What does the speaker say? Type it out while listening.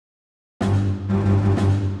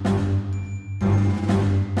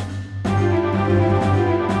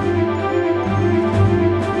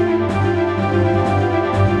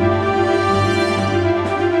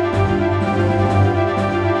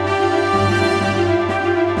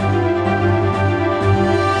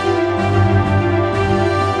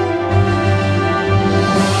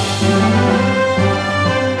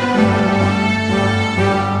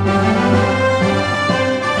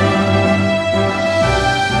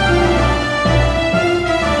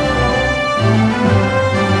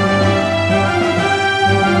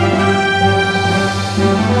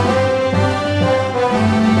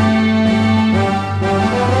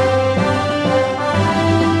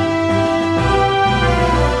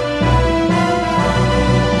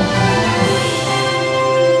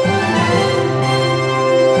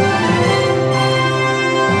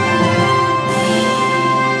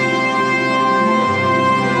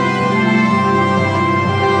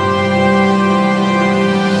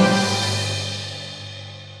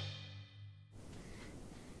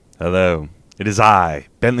It is I,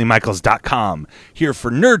 BentleyMichaels.com, here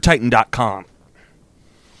for NerdTitan.com.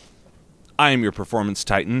 I am your performance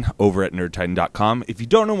titan over at NerdTitan.com. If you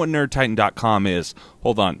don't know what NerdTitan.com is,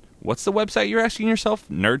 hold on. What's the website you're asking yourself?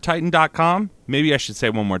 NerdTitan.com? Maybe I should say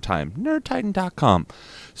it one more time. NerdTitan.com.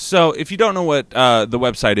 So if you don't know what the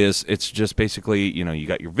website is, it's just basically, you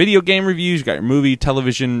got your video game reviews, you got your movie,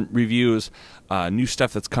 television reviews, new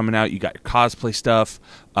stuff that's coming out, you got your cosplay stuff,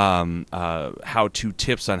 how-to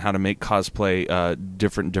tips on how to make cosplay,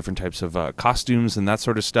 different types of costumes and that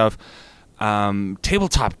sort of stuff.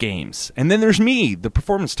 Tabletop games. And then there's me, the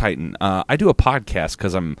Performance Titan. I do a podcast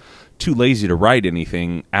because I'm too lazy to write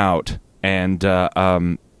anything out. And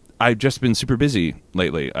I've just been super busy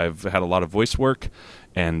lately. I've had a lot of voice work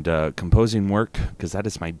and composing work because that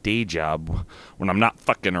is my day job when I'm not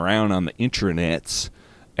fucking around on the intranets.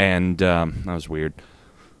 And that was weird.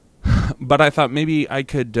 But I thought maybe I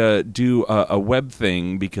could do a web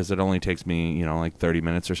thing because it only takes me, like 30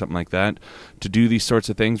 minutes or something like that to do these sorts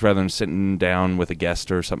of things rather than sitting down with a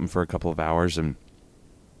guest or something for a couple of hours. And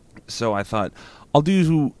so I thought I'll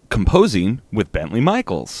do composing with Bentley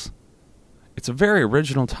Michaels. It's a very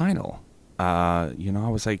original title. I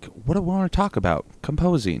was like, what do I want to talk about?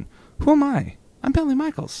 Composing. Who am I? I'm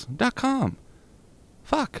BentleyMichaels.com.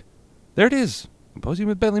 Fuck. There it is. Composing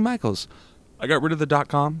with Bentley Michaels. I got rid of the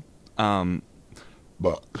 .com.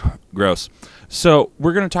 Gross. So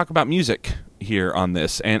we're going to talk about music here on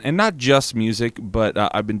this, and not just music, but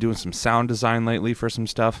I've been doing some sound design lately for some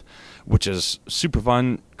stuff, which is super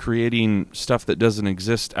fun, creating stuff that doesn't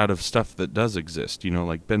exist out of stuff that does exist,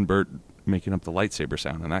 like Ben Burt making up the lightsaber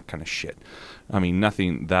sound and that kind of shit. I mean,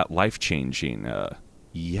 nothing that life-changing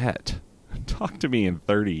yet. Talk to me in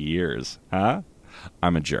 30 years, huh?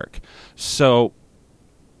 I'm a jerk. So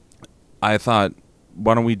I thought,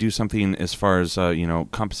 why don't we do something as far as,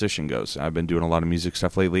 composition goes? I've been doing a lot of music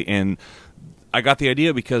stuff lately, and I got the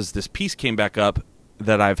idea because this piece came back up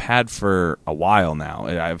that I've had for a while now.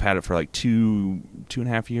 I've had it for like two and a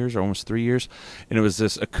half years, or almost 3 years, and it was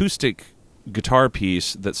this acoustic guitar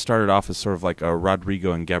piece that started off as sort of like a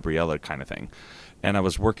Rodrigo and Gabriela kind of thing. And I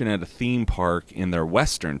was working at a theme park in their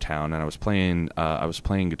western town, and I was playing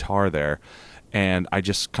guitar there. And I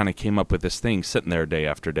just kind of came up with this thing, sitting there day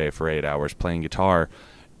after day for 8 hours playing guitar,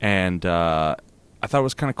 and I thought it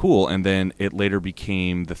was kind of cool. And then it later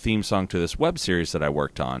became the theme song to this web series that I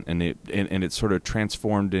worked on, and it sort of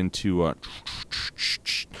transformed into like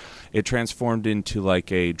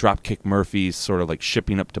a Dropkick Murphys sort of like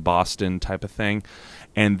shipping up to Boston type of thing.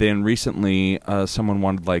 And then recently, someone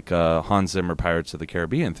wanted like a Hans Zimmer Pirates of the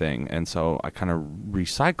Caribbean thing, and so I kind of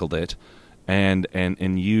recycled it. And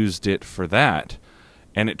used it for that,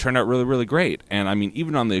 and it turned out really, really great. And I mean,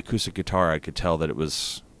 even on the acoustic guitar, I could tell that it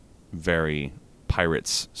was very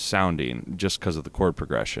Pirates sounding just because of the chord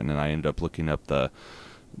progression. And I ended up looking up the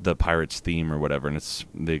Pirates theme or whatever, and it's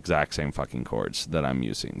the exact same fucking chords that I'm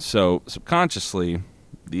using. So subconsciously,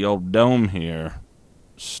 the old dome here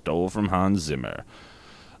stole from Hans Zimmer.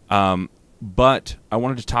 But I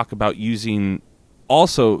wanted to talk about using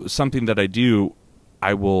also something that I do.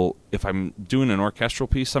 I will, if I'm doing an orchestral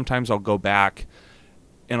piece, sometimes I'll go back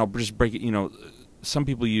and I'll just break it.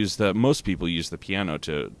 Most people use the piano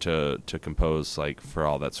to compose, like, for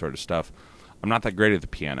all that sort of stuff. I'm not that great at the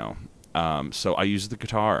piano, so I use the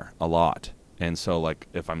guitar a lot. And so, like,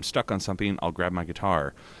 if I'm stuck on something, I'll grab my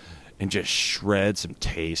guitar and just shred some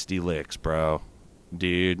tasty licks, bro.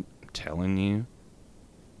 Dude, I'm telling you,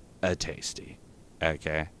 a tasty.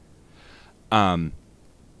 Okay.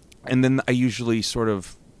 And then I usually sort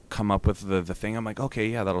of come up with the thing. I'm like, okay,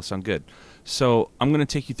 yeah, that'll sound good. So I'm going to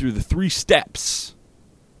take you through the 3 steps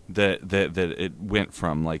that it went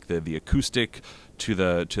from, like the acoustic to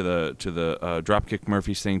the Dropkick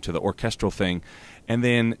Murphys thing to the orchestral thing, and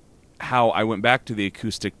then how I went back to the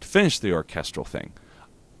acoustic to finish the orchestral thing.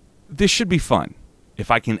 This should be fun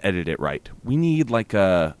if I can edit it right. We need like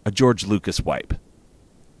a George Lucas wipe.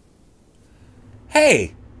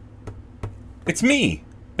 Hey, it's me,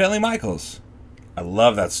 Bentley Michaels. I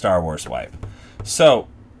love that Star Wars wipe. So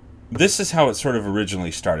this is how it sort of originally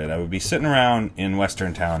started. I would be sitting around in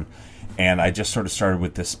Western Town, and I just sort of started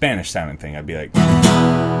with this Spanish sounding thing. I'd be like,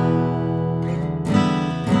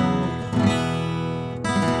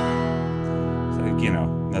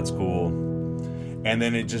 that's cool. And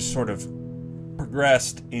then it just sort of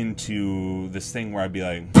progressed into this thing where I'd be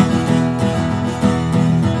like,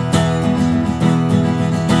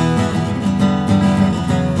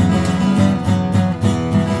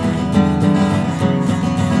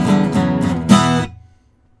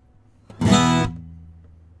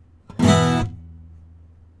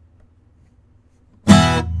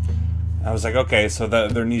 I was like, okay, so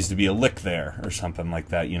there needs to be a lick there or something like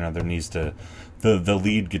that. You know, there needs to, the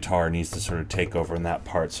lead guitar needs to sort of take over in that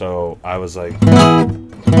part. So I was like,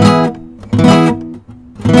 I'm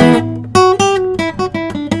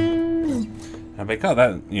like, oh,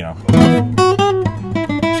 that, you know,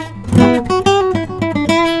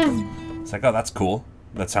 it's like, oh, that's cool.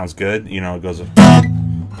 That sounds good. You know, it goes.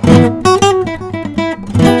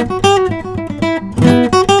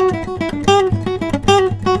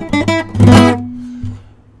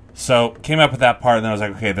 So came up with that part, and then I was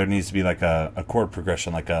like, okay, there needs to be like a chord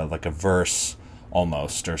progression, like a verse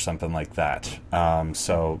almost, or something like that.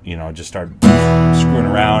 So you know, just started screwing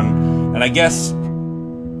around, and I guess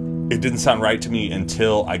it didn't sound right to me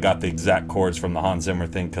until I got the exact chords from the Hans Zimmer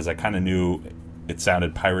thing, because I kind of knew it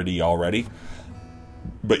sounded piratey already.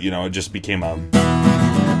 But you know, it just became a.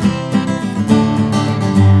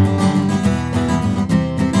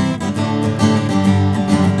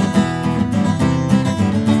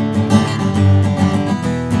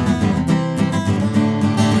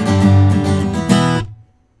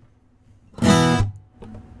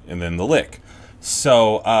 And then the lick.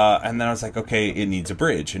 So, and then I was like, okay, it needs a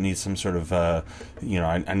bridge. It needs some sort of, you know,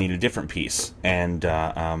 I need a different piece. And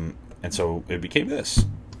so it became this.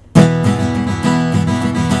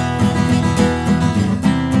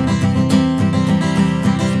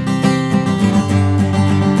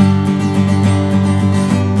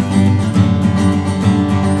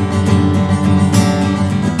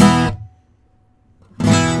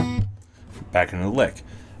 Back into the lick.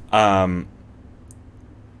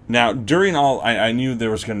 Now, during all, I knew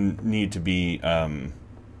there was going to need to be,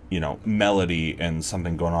 you know, melody and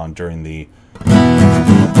something going on during the.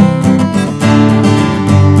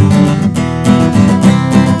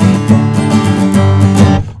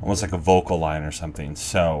 Almost like a vocal line or something.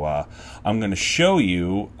 So I'm going to show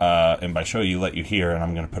you, and by show you, let you hear, and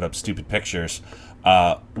I'm going to put up stupid pictures,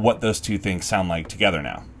 what those two things sound like together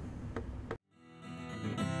now.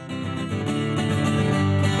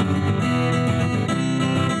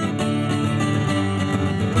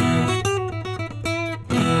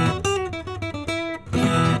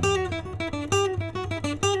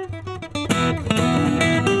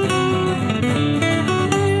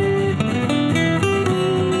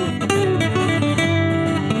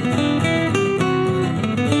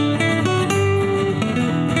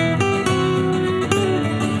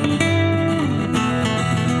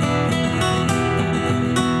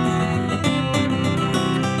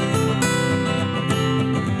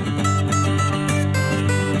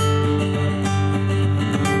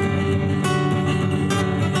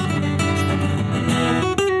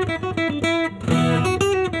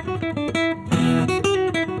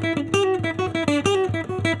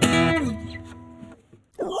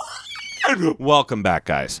 Welcome back,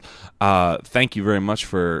 guys. Thank you very much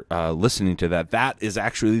for listening to that. That is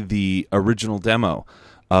actually the original demo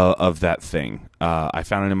of that thing. I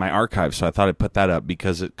found it in my archive, so I thought I'd put that up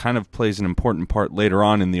because it kind of plays an important part later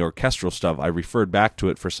on in the orchestral stuff. I referred back to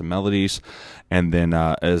it for some melodies, and then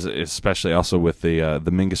especially also with the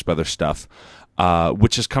Mingus Brothers stuff,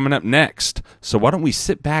 which is coming up next. So why don't we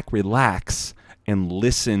sit back, relax, and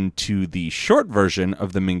listen to the short version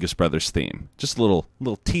of the Mingus Brothers theme. Just a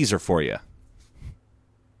little teaser for you.